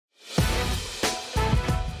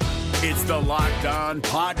It's the Locked On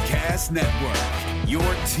Podcast Network, your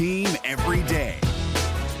team every day.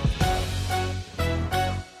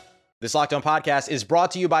 This Locked On Podcast is brought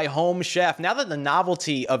to you by Home Chef. Now that the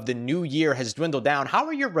novelty of the new year has dwindled down, how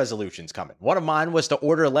are your resolutions coming? One of mine was to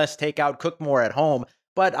order less takeout, cook more at home,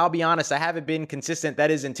 but I'll be honest, I haven't been consistent. That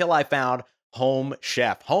is until I found Home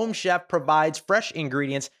Chef. Home Chef provides fresh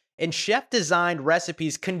ingredients and chef-designed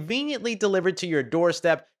recipes conveniently delivered to your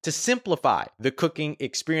doorstep to simplify the cooking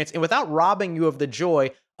experience and without robbing you of the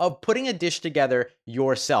joy of putting a dish together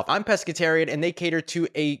yourself. I'm pescatarian and they cater to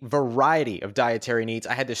a variety of dietary needs.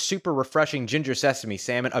 I had this super refreshing ginger sesame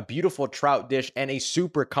salmon, a beautiful trout dish, and a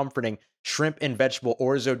super comforting shrimp and vegetable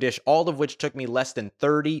orzo dish, all of which took me less than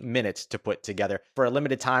 30 minutes to put together. For a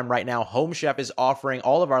limited time right now, Home Chef is offering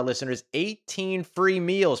all of our listeners 18 free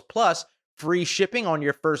meals plus free shipping on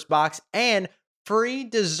your first box and free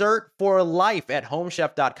dessert for life at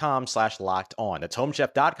homechef.com/lockedon. That's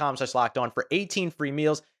homechef.com/lockedon for 18 free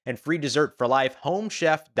meals and free dessert for life.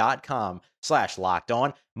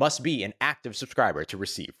 Homechef.com/lockedon. Must be an active subscriber to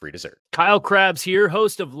receive free dessert. Kyle Krabs here,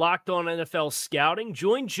 host of Locked On NFL Scouting.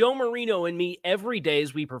 Join Joe Marino and me every day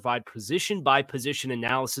as we provide position-by-position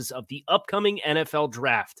analysis of the upcoming NFL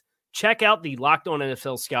Draft. Check out the Locked On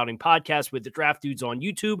NFL Scouting podcast with the Draft Dudes on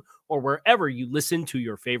YouTube or wherever you listen to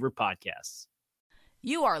your favorite podcasts.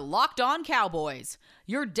 You are Locked On Cowboys,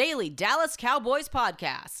 your daily Dallas Cowboys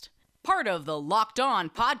podcast. Part of the Locked On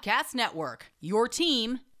Podcast Network, your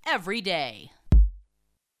team every day.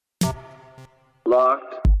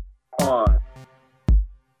 Locked On.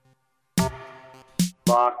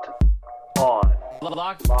 Locked On.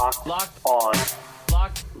 Locked On. Locked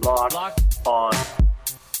On.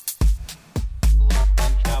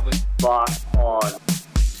 Cowboys. Locked On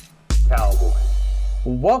Cowboys.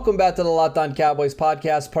 Welcome back to the Locked On Cowboys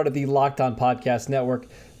podcast, part of the Locked On Podcast Network.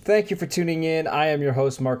 Thank you for tuning in. I am your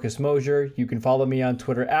host, Marcus Mosher. You can follow me on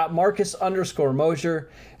Twitter at Marcus_Mosher.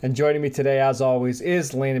 And joining me today, as always,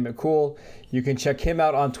 is Landon McCool. You can check him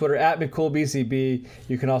out on Twitter at McCoolBCB.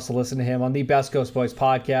 You can also listen to him on the Best Coast Boys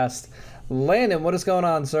podcast. Landon, what is going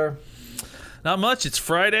on, sir? Not much. It's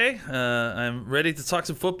Friday. I'm ready to talk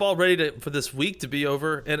some football. For this week to be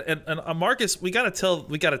over. And Marcus, we gotta tell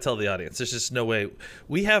the audience. There's just no way.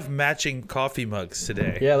 We have matching coffee mugs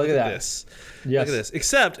today. Yeah, look at that. This. Yes. Look at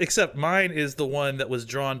this. Except mine is the one that was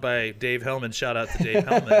drawn by Dave Hellman. Shout out to Dave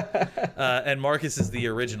Hellman. And Marcus is the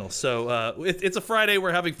original. So it's a Friday.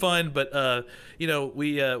 We're having fun, but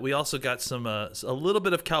we also got a little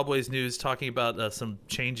bit of Cowboys news talking about some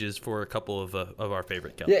changes for a couple of our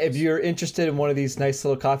favorite Cowboys. Yeah, if you're interested in one of these nice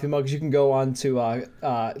little coffee mugs, you can go on to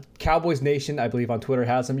Cowboys Nation, I believe on Twitter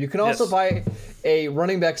has them. You can also buy a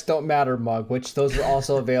Running Backs Don't Matter mug, which those are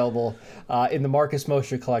also available in the Marcus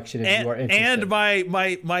Mosher collection if you are interested. And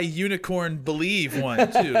my Unicorn Believe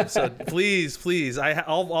one too. So please,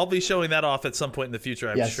 I'll be showing that off at some point in the future,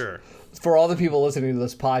 I'm sure. For all the people listening to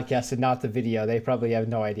this podcast and not the video, they probably have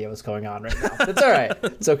no idea what's going on right now. It's all right.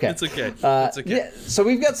 It's okay. It's okay. Yeah, so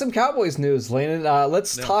we've got some Cowboys news, Landon.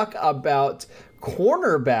 Let's talk about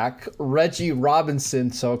cornerback Reggie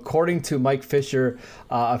Robinson. So according to Mike Fisher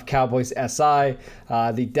of Cowboys SI,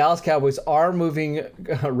 the Dallas Cowboys are moving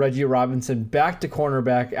Reggie Robinson back to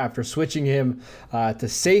cornerback after switching him to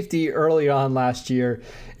safety early on last year.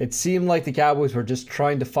 It seemed like the Cowboys were just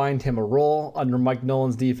trying to find him a role under Mike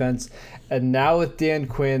Nolan's defense. And now with Dan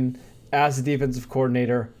Quinn as the defensive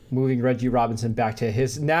coordinator, moving Reggie Robinson back to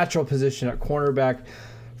his natural position at cornerback.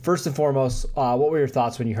 First and foremost, what were your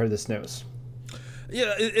thoughts when you heard this news?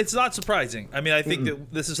 Yeah, it's not surprising. I mean, I think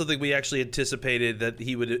that this is something we actually anticipated, that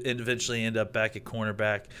he would eventually end up back at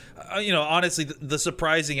cornerback. Honestly, the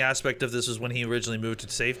surprising aspect of this was when he originally moved to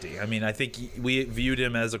safety. I mean, I think we viewed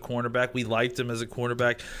him as a cornerback. We liked him as a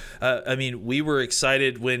cornerback. We were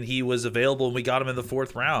excited when he was available and we got him in the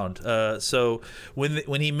fourth round. So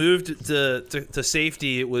when he moved to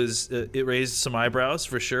safety, it raised some eyebrows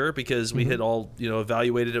for sure, because we had all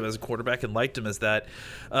evaluated him as a quarterback and liked him as that.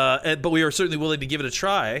 But we were certainly willing to give it a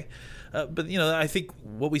try. But I think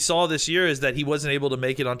what we saw this year is that he wasn't able to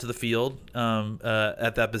make it onto the field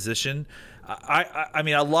at that position. I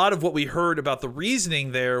mean, a lot of what we heard about the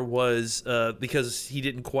reasoning there was because he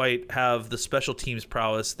didn't quite have the special teams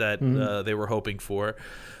prowess that they were hoping for.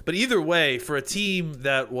 But either way, for a team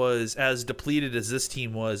that was as depleted as this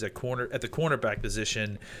team was at the cornerback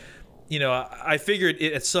position, I figured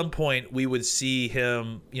at some point we would see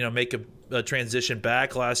him, make a transition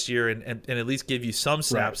back last year and at least give you some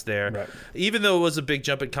snaps there. Right. Even though it was a big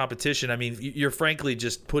jump in competition, I mean, you're frankly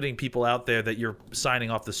just putting people out there that you're signing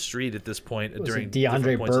off the street at this point during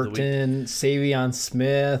DeAndre Burton, Savion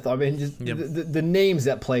Smith. I mean, just the names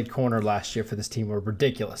that played corner last year for this team were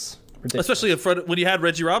ridiculous. Ridiculous. Especially in front when you had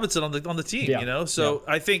Reggie Robinson on the team, Yeah. So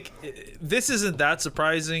I think this isn't that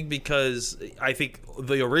surprising because I think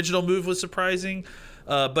the original move was surprising,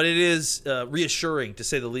 but it is reassuring to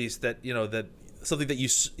say the least that that something that you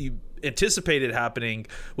anticipated happening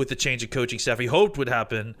with the change of coaching staff, we hoped would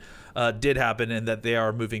happen, did happen, and that they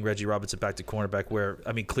are moving Reggie Robinson back to cornerback, where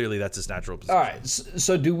clearly that's his natural position. All right.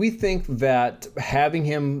 So do we think that having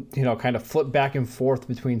him, kind of flip back and forth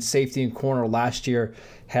between safety and corner last year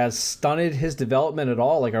has stunted his development at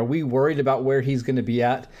all? Like, are we worried about where he's going to be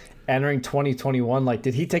at entering 2021? Like,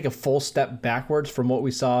 did he take a full step backwards from what we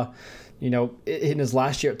saw, in his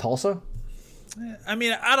last year at Tulsa? I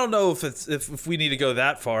don't know if we need to go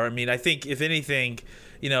that far. I think if anything,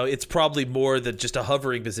 it's probably more than just a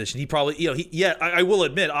hovering position. He probably, I will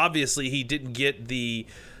admit, obviously he didn't get the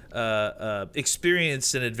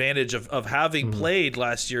experience and advantage of having played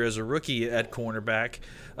last year as a rookie at cornerback.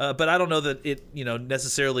 But I don't know that it,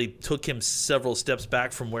 necessarily took him several steps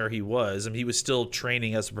back from where he was. He was still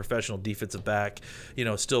training as a professional defensive back,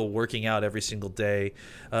 still working out every single day.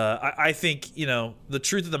 I think, the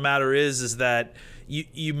truth of the matter is that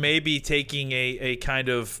you may be taking a kind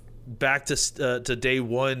of back to day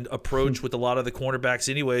one approach with a lot of the cornerbacks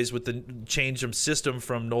anyways, with the change of system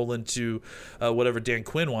from Nolan to whatever Dan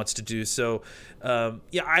Quinn wants to do. So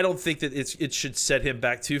I don't think that it should set him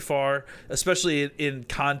back too far, especially in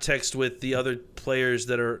context with the other players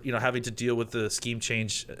that are having to deal with the scheme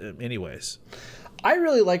change anyways. I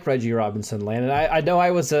really like Reggie Robinson, Landon. I know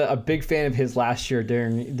I was a big fan of his last year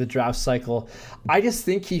during the draft cycle. I just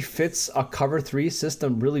think he fits a cover 3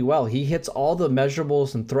 system really well. He hits all the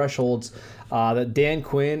measurables and thresholds that Dan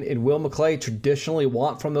Quinn and Will McClay traditionally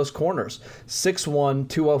want from those corners. 6'1",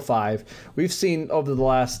 205. We've seen over the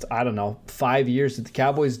last, 5 years that the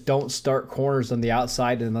Cowboys don't start corners on the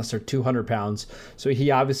outside unless they're 200 pounds. So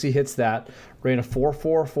he obviously hits that. Ran a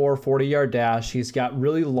 4.44 40-yard dash. He's got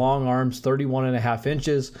really long arms, 31 and a half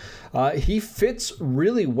inches. He fits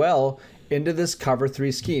really well into this cover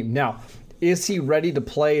 3 scheme. Now, is he ready to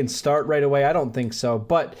play and start right away? I don't think so.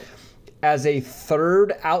 But as a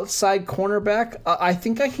third outside cornerback, I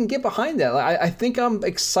think I can get behind that. I think I'm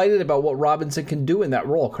excited about what Robinson can do in that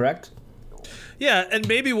role, correct? Yeah, and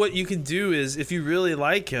maybe what you can do is, if you really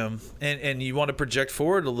like him and you want to project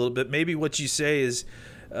forward a little bit, maybe what you say is,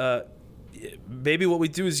 maybe what we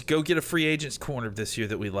do is go get a free agent's corner this year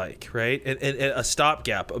that we like, right? And a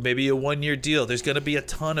stopgap, maybe a 1-year deal. There's going to be a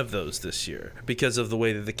ton of those this year because of the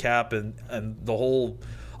way that the cap and the whole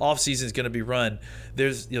offseason is going to be run.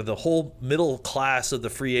 There's the whole middle class of the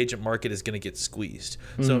free agent market is going to get squeezed.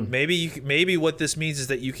 So maybe what this means is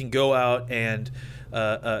that you can go out and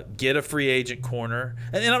get a free agent corner,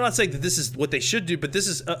 and I'm not saying that this is what they should do, but this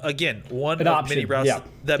is again one An of option. many routes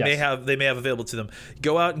that Yes. they may have available to them.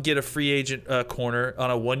 Go out and get a free agent corner on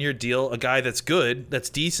a 1-year deal, a guy that's good, that's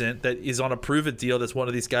decent, that is on a prove-it deal. That's one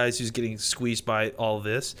of these guys who's getting squeezed by all of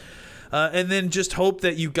this. And then just hope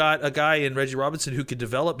that you got a guy in Reggie Robinson who could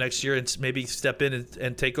develop next year and maybe step in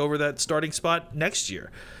and take over that starting spot next year.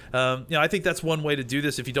 I think that's one way to do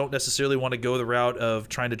this if you don't necessarily want to go the route of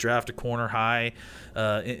trying to draft a corner high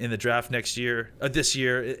in the draft this year.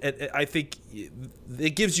 I think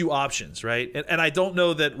it gives you options, right? And I don't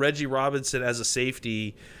know that Reggie Robinson as a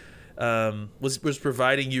safety was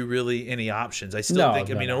providing you really any options. I still think,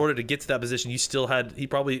 in order to get to that position, he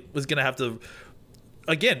probably was going to have to.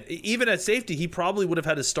 Again, even at safety, he probably would have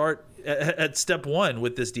had to start at step 1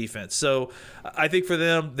 with this defense. So I think for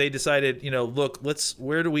them, they decided, look,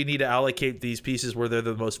 where do we need to allocate these pieces where they're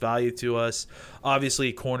the most value to us?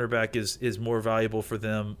 Obviously, cornerback is more valuable for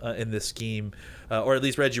them in this scheme, or at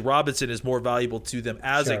least Reggie Robinson is more valuable to them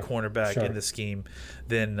as a cornerback in this scheme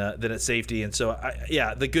than at safety. And so,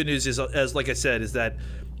 the good news is, as like I said, is that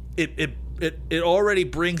it already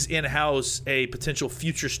brings in-house a potential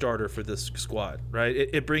future starter for this squad, right?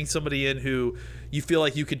 It brings somebody in who you feel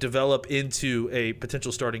like you could develop into a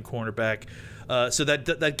potential starting cornerback. So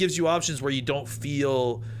that gives you options where you don't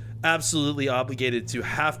feel absolutely obligated to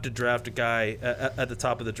have to draft a guy at the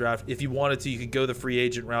top of the draft. If you wanted to, you could go the free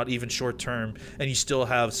agent route, even short term, and you still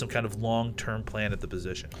have some kind of long-term plan at the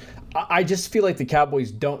position. I just feel like the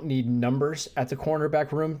Cowboys don't need numbers at the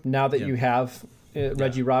cornerback room now that you have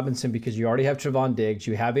Reggie Robinson, because you already have Trevon Diggs,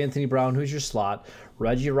 you have Anthony Brown, who's your slot.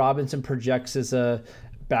 Reggie Robinson projects as a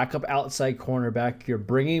backup outside cornerback. You're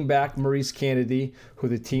bringing back Maurice Kennedy, who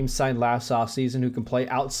the team signed last offseason, who can play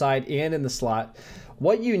outside and in the slot.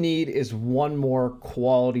 What you need is one more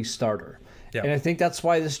quality starter. Yeah. And I think that's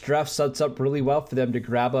why this draft sets up really well for them to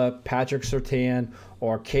grab a Patrick Surtain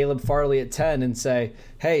or Caleb Farley at 10 and say,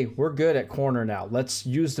 hey, we're good at corner now. Let's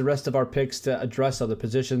use the rest of our picks to address other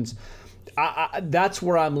positions. That's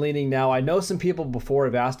where I'm leaning now. I know some people before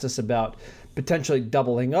have asked us about potentially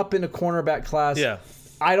doubling up in a cornerback class. Yeah.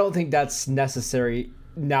 I don't think that's necessary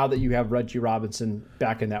now that you have Reggie Robinson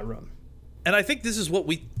back in that room. And I think this is what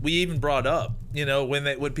we even brought up,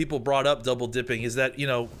 when people brought up double dipping, is that,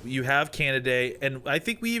 you have Canada, and I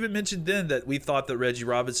think we even mentioned then that we thought that Reggie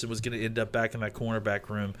Robinson was going to end up back in that cornerback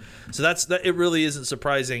room. So that it really isn't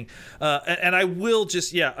surprising. And I will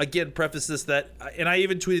just, again, preface this and I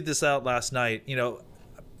even tweeted this out last night,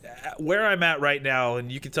 where I'm at right now,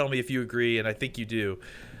 and you can tell me if you agree, and I think you do.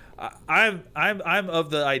 I'm of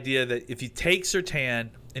the idea that if you take Surtain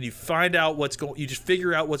and you find out you just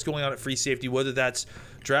figure out what's going on at free safety, whether that's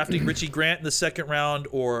drafting Richie Grant in the second round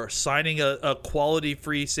or signing a quality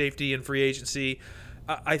free safety in free agency.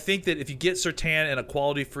 I think that if you get Surtain and a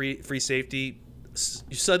quality free safety,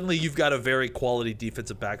 suddenly you've got a very quality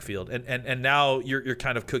defensive backfield, and now you're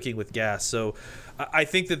kind of cooking with gas. So I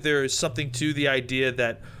think that there is something to the idea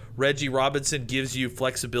that Reggie Robinson gives you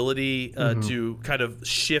flexibility to kind of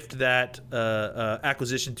shift that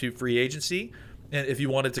acquisition to free agency, and if you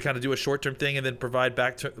wanted to kind of do a short-term thing and then provide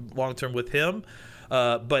long-term with him.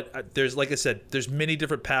 But there's, like I said, there's many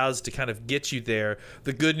different paths to kind of get you there.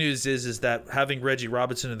 The good news is that having Reggie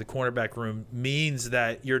Robinson in the cornerback room means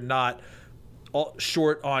that you're not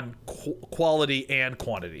short on quality and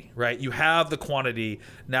quantity, right? You have the quantity.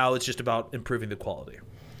 Now it's just about improving the quality.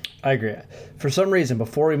 I agree. For some reason,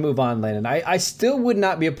 before we move on, Landon, I still would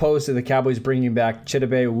not be opposed to the Cowboys bringing back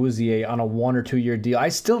Chidobe Awuzie on a 1 or 2 year deal. I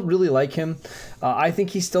still really like him. I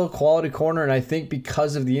think he's still a quality corner, and I think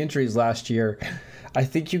because of the injuries last year, I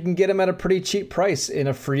think you can get him at a pretty cheap price in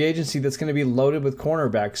a free agency that's going to be loaded with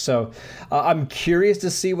cornerbacks. So I'm curious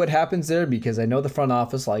to see what happens there because I know the front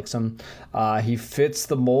office likes him. He fits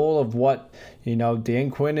the mold of what Dan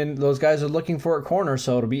Quinn and those guys are looking for at corner.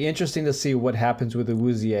 So it'll be interesting to see what happens with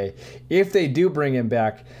Awuzie. If they do bring him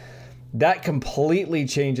back, that completely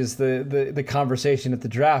changes the conversation at the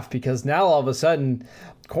draft because now all of a sudden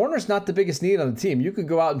corner's not the biggest need on the team. You could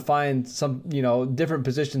go out and find some, different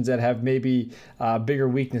positions that have maybe bigger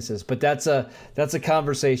weaknesses, but that's a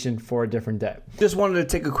conversation for a different day. Just wanted to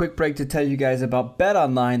take a quick break to tell you guys about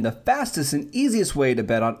BetOnline, the fastest and easiest way to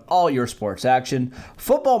bet on all your sports action.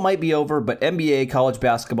 Football might be over, but NBA, college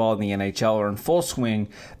basketball, and the NHL are in full swing.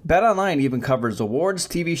 BetOnline even covers awards,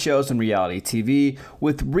 TV shows, and reality TV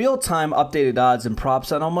with real-time updated odds and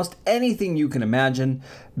props on almost anything you can imagine.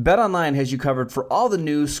 BetOnline has you covered for all the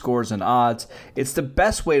news, scores, and odds. It's the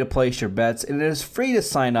best way to place your bets, and it is free to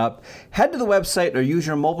sign up. Head to the website or use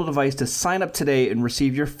your mobile device to sign up today and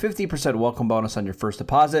receive your 50% welcome bonus on your first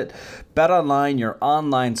deposit. BetOnline, your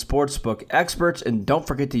online sportsbook experts, and don't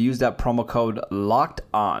forget to use that promo code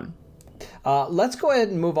LOCKEDON. Let's go ahead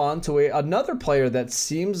and move on to another player that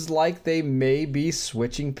seems like they may be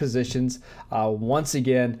switching positions once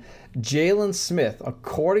again. Jalen Smith.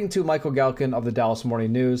 According to Michael Galkin of the Dallas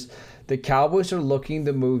Morning News, the Cowboys are looking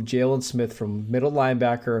to move Jalen Smith from middle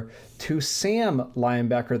linebacker to Sam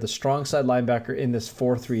linebacker, the strong side linebacker in this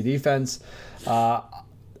 4-3 defense.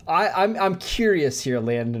 I'm curious here,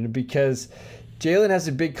 Landon, because Jalen has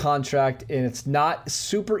a big contract, and it's not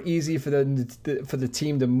super easy for the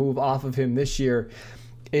team to move off of him this year.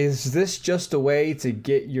 Is this just a way to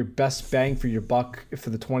get your best bang for your buck for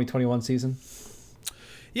the 2021 season?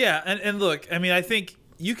 Yeah, and look, I mean, I think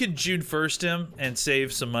you could June 1st him and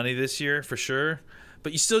save some money this year for sure,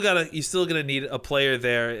 but you still gonna need a player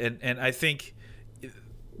there, and I think,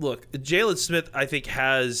 look, Jalen Smith I think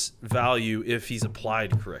has value if he's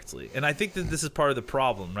applied correctly, and I think that this is part of the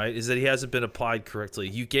problem, right? Is that he hasn't been applied correctly.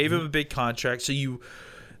 You gave him a big contract, so you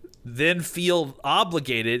then feel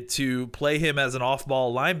obligated to play him as an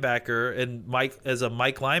off-ball linebacker and Mike as a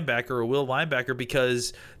Mike linebacker or Will linebacker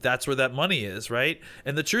because that's where that money is, right?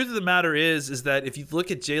 And the truth of the matter is that if you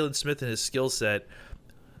look at Jalen Smith and his skill set,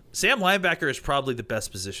 Sam linebacker is probably the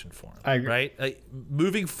best position for him. I agree. Right?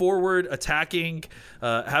 Moving forward, attacking,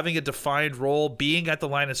 having a defined role, being at the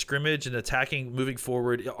line of scrimmage and attacking, moving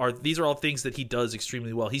forward, these are all things that he does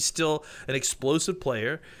extremely well. He's still an explosive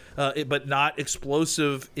player, but not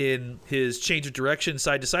explosive in his change of direction,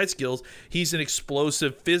 side-to-side skills. He's an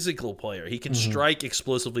explosive physical player. He can strike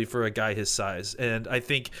explosively for a guy his size. And I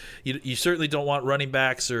think you certainly don't want running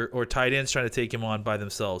backs or tight ends trying to take him on by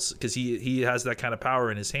themselves because he has that kind of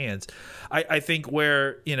power in his hands. I think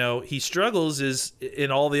where he struggles is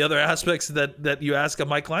in all the other aspects that you ask a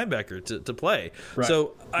Mike linebacker to play. Right.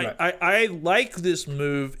 So I like this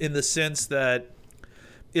move in the sense that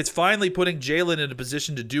it's finally putting Jalen in a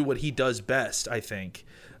position to do what he does best, I think.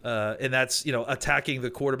 And that's, attacking the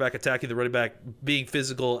quarterback, attacking the running back, being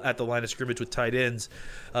physical at the line of scrimmage with tight ends.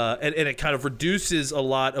 And it kind of reduces a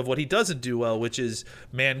lot of what he doesn't do well, which is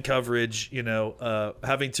man coverage,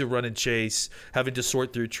 having to run and chase, having to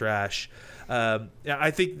sort through trash.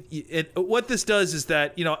 I think what this does is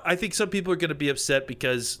that, I think some people are going to be upset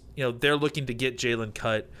because, they're looking to get Jalen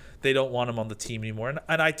cut. They don't want him on the team anymore.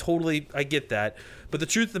 And I get that. But the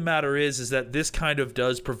truth of the matter is that this kind of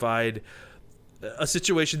does provide a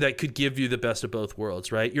situation that could give you the best of both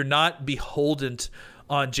worlds, right? You're not beholden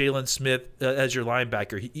on Jalen Smith as your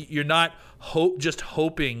linebacker. You're not just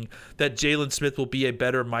hoping that Jalen Smith will be a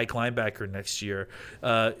better Mike linebacker next year,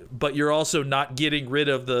 but you're also not getting rid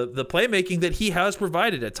of the playmaking that he has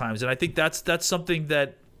provided at times. And I think that's something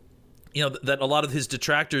that that a lot of his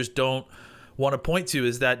detractors don't want to point to,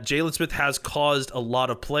 is that Jalen Smith has caused a lot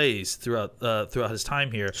of plays throughout his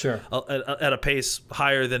time here, sure, at a pace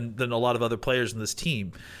higher than a lot of other players in this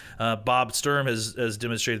team. Bob Sturm has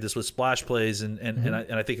demonstrated this with splash plays, and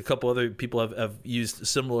I think a couple other people have used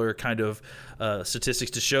similar kind of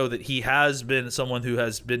statistics to show that he has been someone who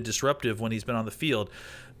has been disruptive when he's been on the field.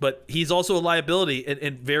 But he's also a liability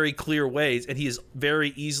in very clear ways, and he is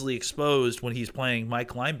very easily exposed when he's playing Mike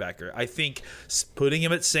linebacker. I think putting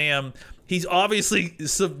him at Sam, he's obviously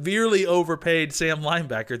severely overpaid Sam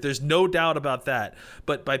linebacker. There's no doubt about that.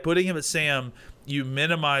 But by putting him at Sam, you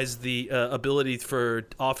minimize the ability for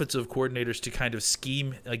offensive coordinators to kind of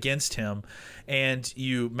scheme against him, and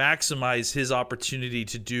you maximize his opportunity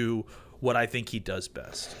to do what I think he does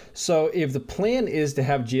best. So if the plan is to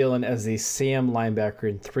have Jalen as a Sam linebacker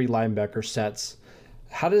in 3 linebacker sets,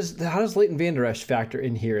 how does Leighton Vander Esch factor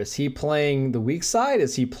in here? Is he playing the weak side?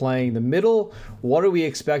 Is he playing the middle? What are we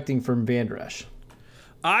expecting from Vander Esch?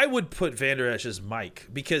 I would put Vander Esch as Mike,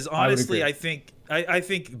 because honestly, I think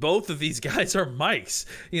both of these guys are Mikes.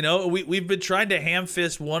 We've been trying to ham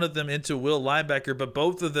fist one of them into Will linebacker, but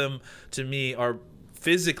both of them to me are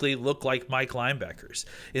physically look like Mike linebackers.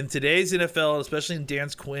 In today's NFL, especially in Dan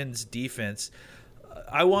Quinn's defense,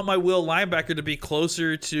 I want my Will linebacker to be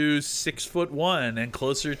closer to 6'1" and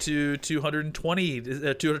closer to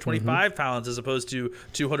 225 pounds as opposed to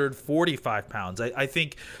 245 pounds. I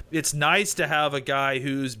think it's nice to have a guy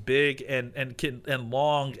who's big and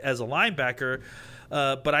long as a linebacker.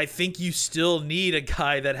 But I think you still need a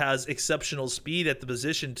guy that has exceptional speed at the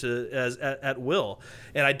position at will.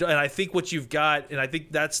 And I think what you've got, and I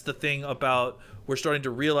think that's the thing about we're starting to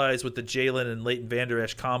realize with the Jalen and Leighton Vander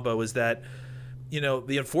Esch combo, is that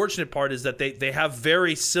the unfortunate part is that they have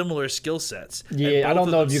very similar skill sets. Yeah, I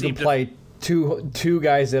don't know if you can play two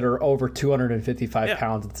guys that are over 255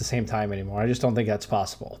 pounds at the same time anymore. I just don't think that's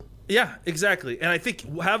possible. Yeah, exactly. And I think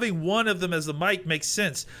having one of them as the Mike makes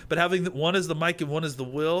sense, but having one as the Mike and one as the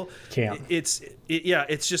Will, it's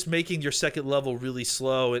just making your second level really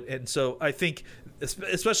slow. And so I think,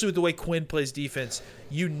 especially with the way Quinn plays defense,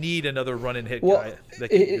 you need another run and hit guy that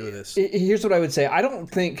can do this. Here's what I would say.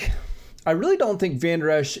 I really don't think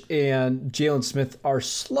Vander Esch and Jalen Smith are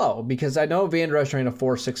slow, because I know Vander Esch ran a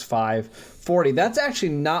 4.65 40. That's actually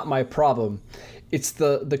not my problem. It's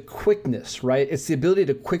the quickness, right? It's the ability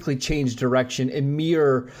to quickly change direction and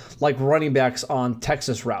mirror like running backs on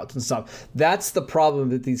Texas routes and stuff. That's the problem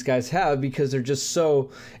that these guys have, because they're just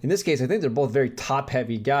so, in this case, I think they're both very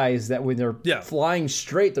top-heavy guys that when they're flying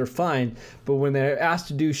straight, they're fine. But when they're asked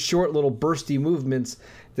to do short little bursty movements,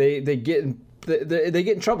 they get in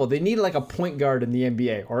trouble. They need like a point guard in the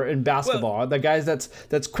NBA or in basketball. The guys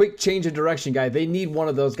that's quick change of direction guy. They need one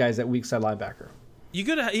of those guys at weak side linebacker. You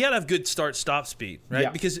gotta have good start-stop speed, right?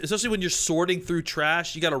 Yeah. Because especially when you're sorting through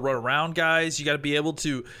trash, you got to run around guys. You got to be able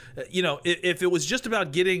to, if it was just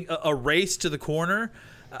about getting a race to the corner,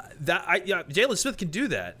 Jalen Smith can do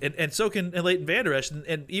that, and so can Leighton Vander Esch,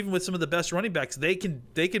 and even with some of the best running backs, they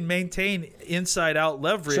can maintain inside-out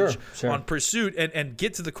leverage on pursuit and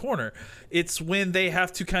get to the corner. It's when they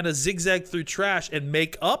have to kind of zigzag through trash and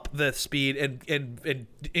make up the speed and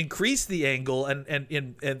increase the angle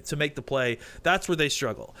and to make the play. That's where they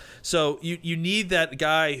struggle. So you need that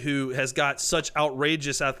guy who has got such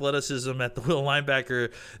outrageous athleticism at the will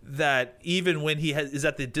linebacker that even when he is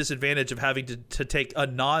at the disadvantage of having to take a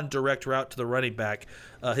non-direct route to the running back,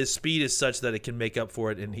 his speed is such that it can make up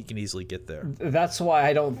for it, and he can easily get there. That's why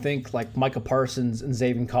I don't think like Micah Parsons and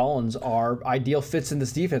Zaven Collins are ideal fits in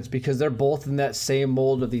this defense, because they're both in that same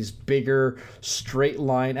mold of these bigger, straight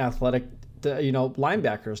line, athletic,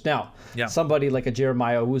 linebackers. Now, somebody like a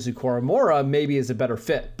Jeremiah Owusu-Koramoah maybe is a better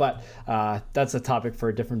fit, but that's a topic for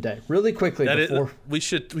a different day. Really quickly, we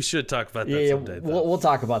should talk about that someday. We'll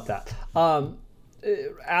talk about that.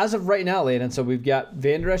 as of right now, Landon, so we've got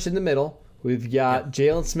Van Der Esch in the middle. We've got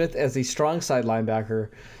Jalen Smith as the strong side linebacker.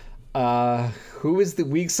 Who is the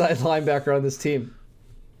weak side linebacker on this team?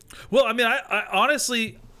 Well, I mean, I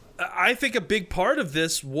honestly, I think a big part of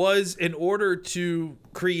this was in order to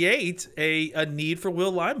create a need for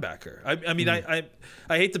will linebacker. I mean, I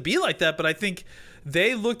hate to be like that, but I think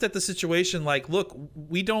they looked at the situation like, look,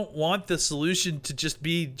 we don't want the solution to just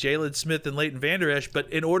be Jalen Smith and Leighton Van Der Esch,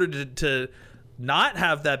 but in order to not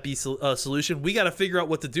have that be a solution, we got to figure out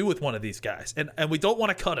what to do with one of these guys, and we don't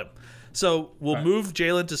want to cut him. So we'll move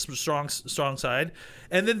Jalen to strong side,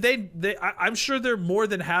 and then I'm sure they're more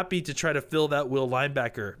than happy to try to fill that will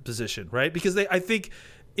linebacker position, right? Because I think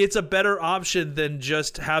it's a better option than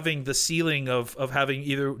just having the ceiling of having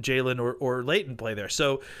either Jalen or Leighton play there.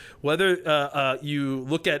 So whether you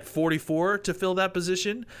look at 44 to fill that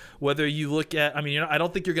position, whether you look at, I mean, I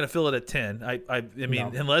don't think you're going to fill it at 10. I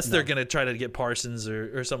mean, unless they're going to try to get Parsons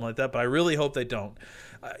or something like that, but I really hope they don't.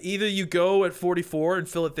 Either you go at 44 and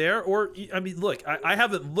fill it there, or, I mean, look, I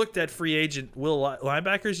haven't looked at free agent will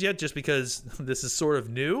linebackers yet just because this is sort of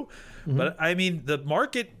new. Mm-hmm. But, I mean, the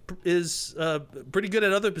market is pretty good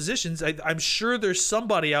at other positions. I'm sure there's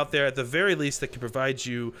somebody out there at the very least that can provide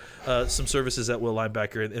you some services at will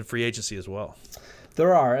linebacker and free agency as well.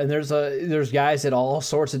 There are, and there's guys at all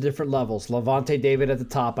sorts of different levels. Levante David at the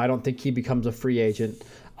top. I don't think he becomes a free agent.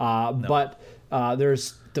 No. But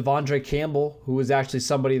there's Devondre Campbell, who was actually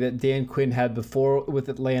somebody that Dan Quinn had before with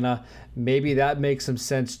Atlanta. Maybe that makes some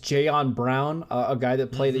sense. Jayon Brown, a guy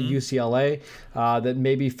that played at UCLA, that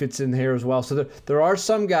maybe fits in here as well. So there are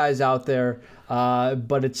some guys out there,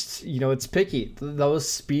 but it's picky. Those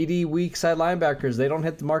speedy weak side linebackers, they don't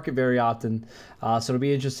hit the market very often. So it'll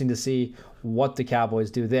be interesting to see what the Cowboys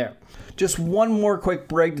do there. Just one more quick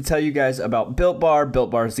break to tell you guys about Built Bar. Built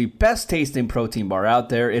Bar is the best tasting protein bar out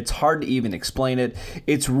there. It's hard to even explain it.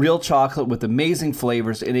 It's real chocolate with amazing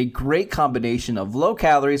flavors and a great combination of low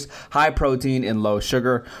calories, high protein, and low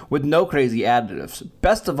sugar with no crazy additives.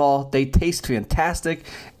 Best of all, they taste fantastic,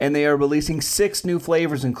 and they are releasing 6 new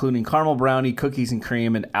flavors, including caramel brownie, cookies and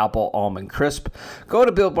cream, and apple almond crisp. Go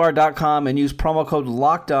to BuiltBar.com and use promo code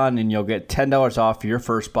LOCKEDON, and you'll get $10 off your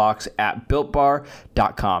first box at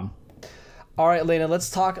BuiltBar.com. All right, Lena,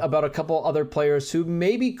 let's talk about a couple other players who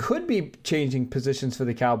maybe could be changing positions for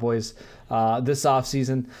the Cowboys this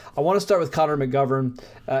offseason. I want to start with Connor McGovern.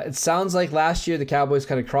 It sounds like last year the Cowboys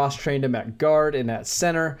kind of cross-trained him at guard and at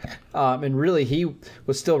center, and really he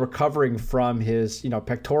was still recovering from his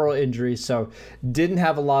pectoral injury, so didn't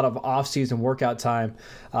have a lot of off-season workout time.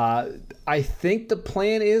 I think the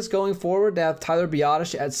plan is going forward to have Tyler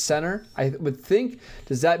Biadasz at center. I would think,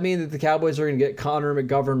 does that mean that the Cowboys are going to get Connor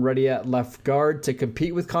McGovern ready at left guard to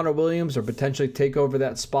compete with Connor Williams or potentially take over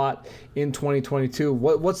that spot in 2022?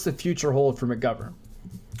 What's the future hold for McGovern?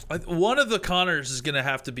 One of the Connors is going to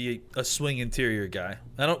have to be a swing interior guy.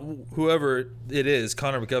 Whoever it is,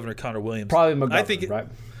 Connor McGovern or Connor Williams. Probably McGovern, right?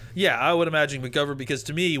 Yeah, I would imagine McGovern, because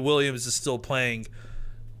to me, Williams is still playing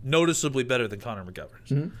noticeably better than Connor McGovern.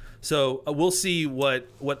 Mm-hmm. So we'll see what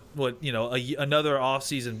another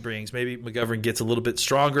offseason brings. Maybe McGovern gets a little bit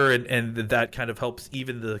stronger, and that kind of helps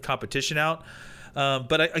even the competition out.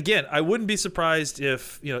 But again, I wouldn't be surprised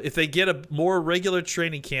if they get a more regular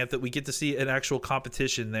training camp, that we get to see an actual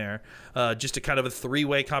competition there, just a kind of a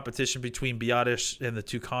 3-way competition between Biadasz and the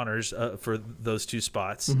two Connors for those 2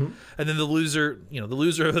 spots, mm-hmm. and then the loser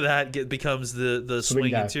of that becomes the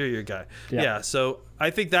swing interior guy. Yeah. So I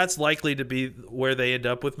think that's likely to be where they end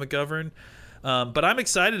up with McGovern. But I'm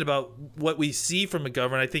excited about what we see from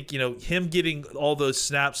McGovern. I think him getting all those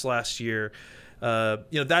snaps last year.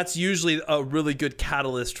 That's usually a really good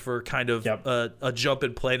catalyst for kind of a jump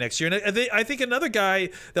in play next year. And I think another guy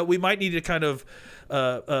that we might need to kind of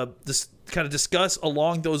discuss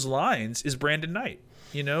along those lines is Brandon Knight.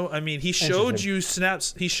 He showed you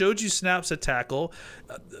snaps. He showed you snaps at tackle.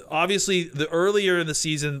 Obviously, the earlier in the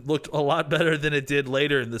season looked a lot better than it did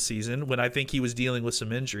later in the season, when I think he was dealing with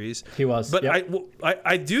some injuries. He was, but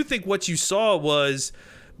I do think what you saw was,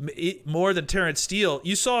 more than Terrence Steele,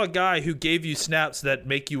 you saw a guy who gave you snaps that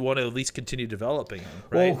make you want to at least continue developing him.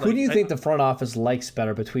 Right? Well, who do you think the front office likes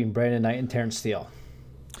better between Brandon Knight and Terrence Steele?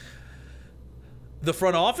 The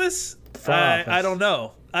front office? I don't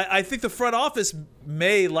know. I think the front office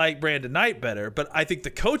may like Brandon Knight better, but I think the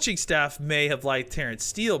coaching staff may have liked Terrence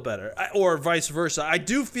Steele better, or vice versa. I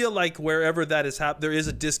do feel like wherever that is happening, there is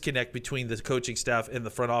a disconnect between the coaching staff and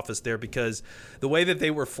the front office there, because the way that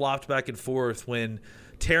they were flopped back and forth when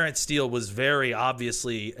Terrence Steele was very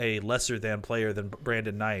obviously a lesser than player than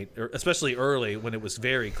Brandon Knight, or especially early when it was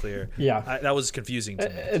very clear. Yeah, that was confusing to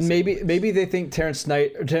me. And maybe they think Terrence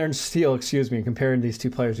Steele, comparing these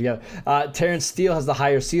two players together. Terrence Steele has the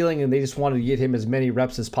higher ceiling, and they just wanted to get him as many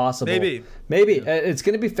reps as possible. Maybe. Yeah. It's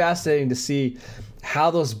going to be fascinating to see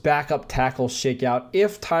how those backup tackles shake out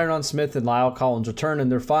if Tyron Smith and Lyle Collins return,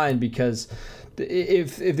 and they're fine, because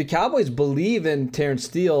if the Cowboys believe in Terrence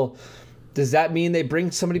Steele, does that mean they bring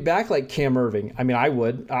somebody back like Cam Irving? I mean, I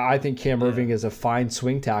would. I think Cam Irving is a fine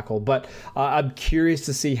swing tackle, but I'm curious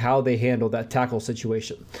to see how they handle that tackle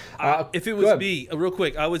situation. If it was me, real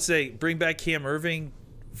quick, I would say bring back Cam Irving.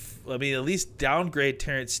 I mean, at least downgrade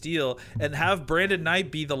Terrence Steele and have Brandon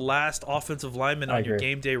Knight be the last offensive lineman on your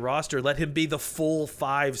game day roster. Let him be the full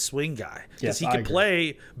 5 swing guy, because he can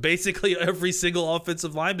play basically every single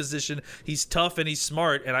offensive line position. He's tough and he's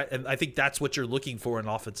smart, and I think that's what you're looking for in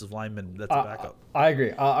an offensive lineman that's a backup. I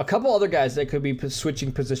agree. A couple other guys that could be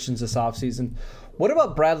switching positions this offseason. What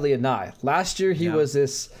about Bradley Anae? Last year he was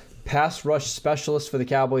this pass rush specialist for the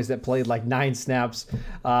Cowboys that played like 9 snaps.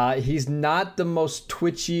 He's not the most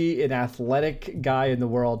twitchy and athletic guy in the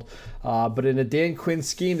world, but in a Dan Quinn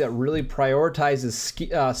scheme that really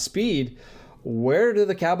prioritizes speed, where do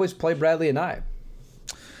the Cowboys play Bradley Anae?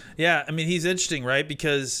 Yeah, I mean, he's interesting, right?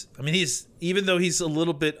 Because, I mean, even though he's a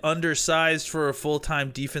little bit undersized for a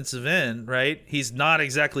full-time defensive end, right? He's not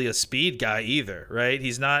exactly a speed guy either, right?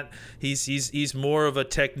 He's more of a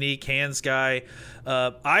technique, hands guy.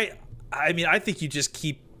 I mean, I think you just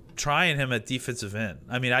keep trying him at defensive end.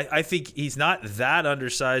 I mean, I think he's not that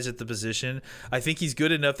undersized at the position. I think he's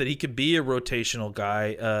good enough that he could be a rotational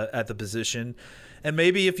guy at the position. And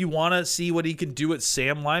maybe if you want to see what he can do at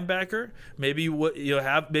Sam linebacker, maybe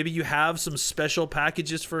you have some special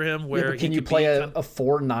packages for him where can you play a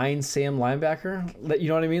 4'9" Sam linebacker? You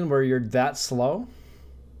know what I mean? Where you're that slow.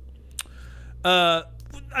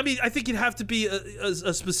 I mean, I think it'd have to be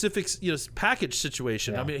a specific package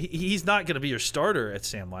situation. Yeah. I mean, he's not going to be your starter at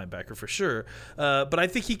Sam linebacker for sure. But I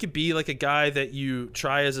think he could be like a guy that you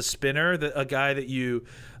try as a spinner, a guy that you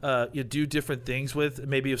do different things with,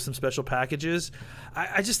 maybe with some special packages.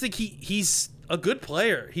 I just think he's a good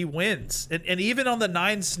player. He wins. And even on the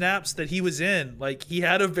 9 snaps that he was in, like, he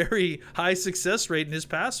had a very high success rate in his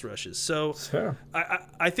pass rushes. So sure.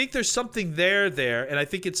 I think there's something there, and I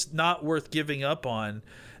think it's not worth giving up on.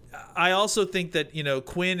 I also think that,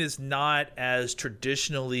 Quinn is not as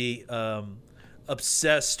traditionally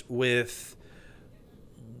obsessed with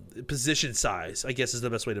position size, I guess is the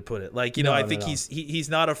best way to put it. Like, I think he's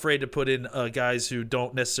not afraid to put in guys who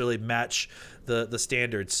don't necessarily match the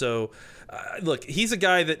standards. So look, he's a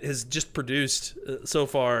guy that has just produced so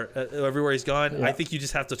far everywhere he's gone. Yeah. I think you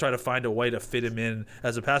just have to try to find a way to fit him in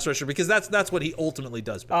as a pass rusher, because that's what he ultimately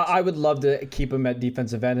does best. I would love to keep him at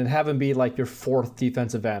defensive end and have him be like your 4th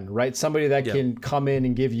defensive end, right? Somebody that can come in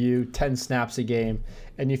and give you 10 snaps a game,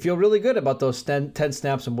 and you feel really good about those 10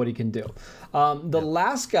 snaps and what he can do. The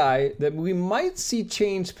last guy that we might see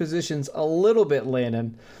change positions a little bit,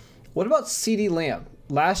 Landon, what about CeeDee Lamb?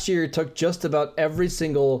 Last year, he took just about every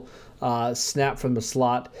single snap from the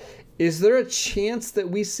slot. Is there a chance that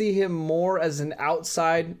we see him more as an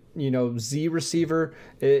outside, Z receiver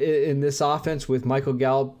in this offense, with Michael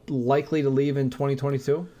Gallup likely to leave in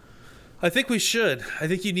 2022? I think we should. I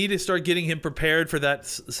think you need to start getting him prepared for that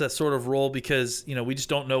sort of role, because, we just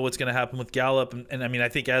don't know what's going to happen with Gallup. And I mean, I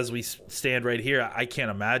think as we stand right here, I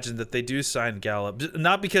can't imagine that they do sign Gallup.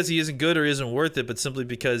 Not because he isn't good or isn't worth it, but simply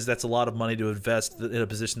because that's a lot of money to invest in a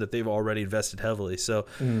position that they've already invested heavily. So,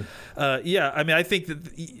 I mean, I think that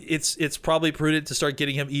it's probably prudent to start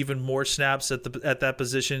getting him even more snaps at that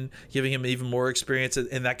position, giving him even more experience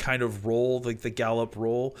in that kind of role, like the Gallup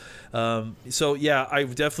role. I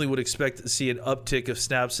definitely would expect to see an uptick of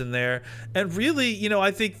snaps in there. And really,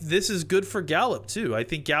 I think this is good for Gallup too. I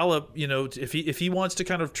think Gallup, if he wants to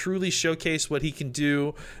kind of truly showcase what he can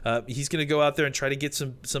do, he's going to go out there and try to get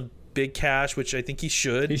some big cash, which I think he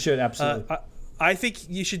should. He should, absolutely. I think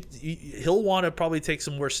he'll want to probably take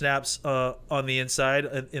some more snaps on the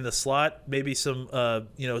inside in the slot, maybe some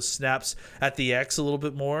snaps at the X a little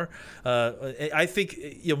bit more. I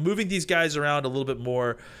think moving these guys around a little bit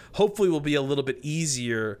more hopefully will be a little bit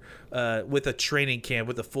easier with a training camp,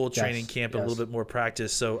 with a full training camp, and a little bit more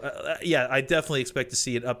practice. So I definitely expect to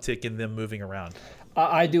see an uptick in them moving around.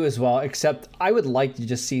 I do as well, except I would like to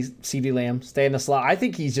just see CeeDee Lamb stay in the slot. I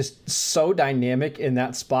think he's just so dynamic in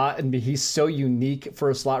that spot, and he's so unique for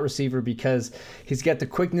a slot receiver because he's got the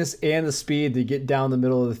quickness and the speed to get down the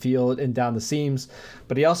middle of the field and down the seams,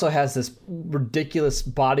 but he also has this ridiculous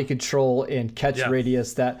body control and catch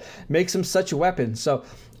radius that makes him such a weapon. So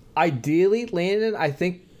ideally, Landon, I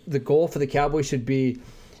think the goal for the Cowboys should be,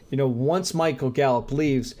 once Michael Gallup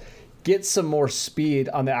leaves, get some more speed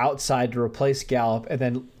on the outside to replace Gallup, and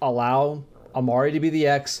then allow Amari to be the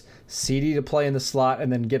X, CD to play in the slot,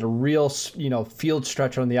 and then get a real, field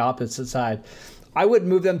stretcher on the opposite side. I wouldn't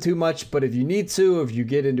move them too much, but if you need to, if you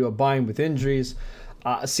get into a bind with injuries,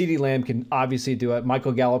 CeeDee Lamb can obviously do it.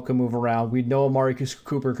 Michael Gallup can move around. We know Amari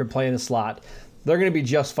Cooper can play in the slot. They're going to be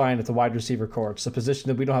just fine at the wide receiver core. It's a position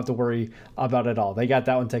that we don't have to worry about at all. They got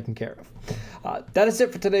that one taken care of. That is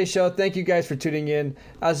it for today's show. Thank you guys for tuning in.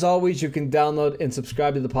 As always, you can download and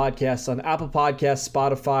subscribe to the podcast on Apple Podcasts,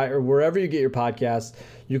 Spotify, or wherever you get your podcasts.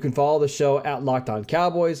 You can follow the show at Locked On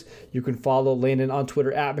Cowboys. You can follow Landon on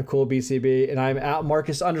Twitter at McCoolBCB, and I'm at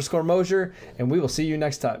Marcus_Mosier, and we will see you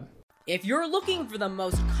next time. If you're looking for the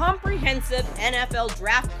most comprehensive NFL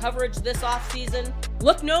draft coverage this offseason,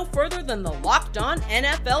 look no further than the Locked On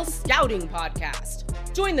NFL Scouting Podcast.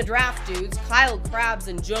 Join the draft dudes, Kyle Krabs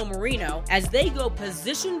and Joe Marino, as they go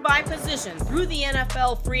position by position through the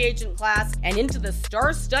NFL free agent class and into the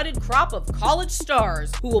star-studded crop of college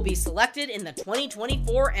stars who will be selected in the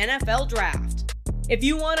 2024 NFL Draft. If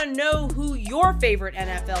you want to know who your favorite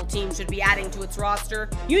NFL team should be adding to its roster,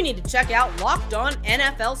 you need to check out Locked On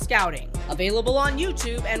NFL Scouting, available on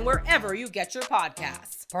YouTube and wherever you get your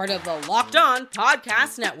podcasts. Part of the Locked On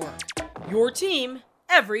Podcast Network, your team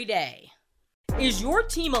every day. Is your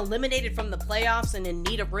team eliminated from the playoffs and in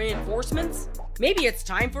need of reinforcements? Maybe it's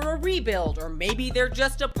time for a rebuild, or maybe they're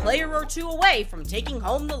just a player or two away from taking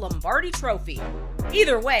home the Lombardi Trophy.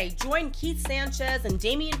 Either way, join Keith Sanchez and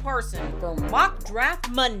Damian Parson for Mock Draft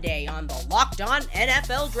Monday on the Locked On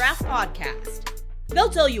NFL Draft Podcast. They'll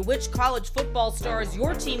tell you which college football stars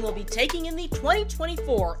your team will be taking in the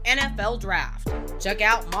 2024 NFL Draft. Check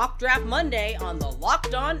out Mock Draft Monday on the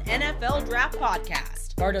Locked On NFL Draft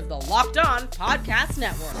Podcast, part of the Locked On Podcast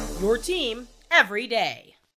Network, your team every day.